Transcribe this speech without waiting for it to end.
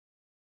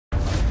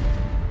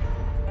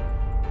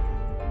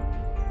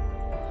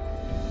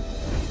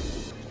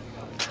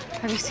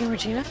Have you seen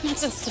Regina? Not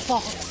since the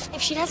fall.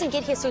 If she doesn't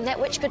get here soon, that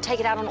witch could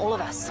take it out on all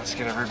of us. Let's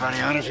get everybody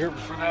out of here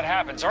before that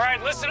happens. All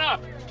right, listen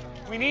up.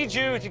 We need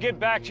you to get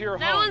back to your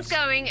homes. No one's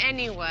going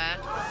anywhere.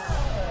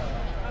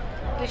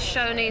 This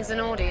show needs an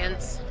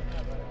audience.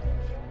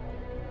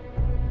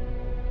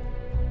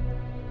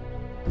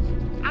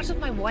 Out of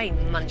my way,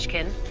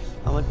 Munchkin.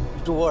 I'm a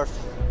dwarf.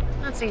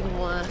 That's even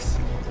worse.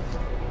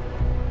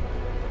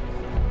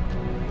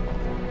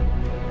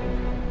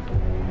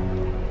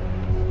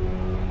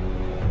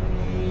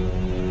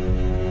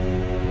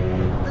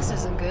 This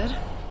isn't good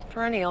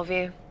for any of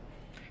you.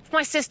 If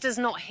my sister's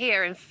not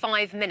here in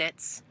 5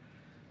 minutes,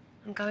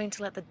 I'm going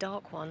to let the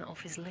Dark One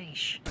off his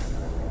leash.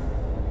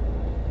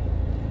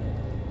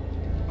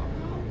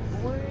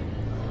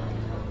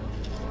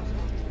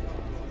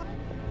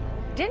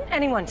 Didn't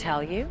anyone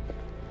tell you?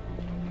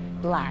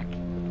 Black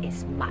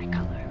is my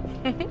color.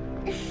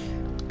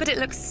 But it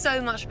looks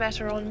so much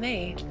better on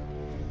me.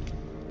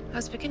 I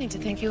was beginning to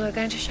think you were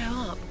going to show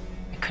up.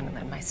 I couldn't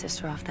let my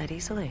sister off that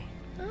easily.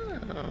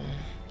 Oh.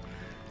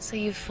 So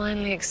you've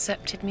finally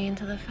accepted me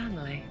into the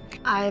family?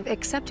 I've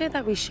accepted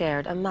that we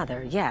shared a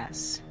mother,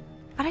 yes.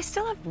 But I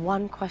still have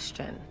one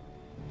question.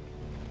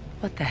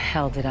 What the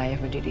hell did I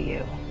ever do to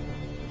you?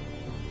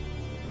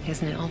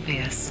 Isn't it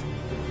obvious?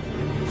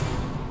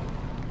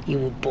 You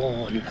were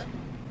born.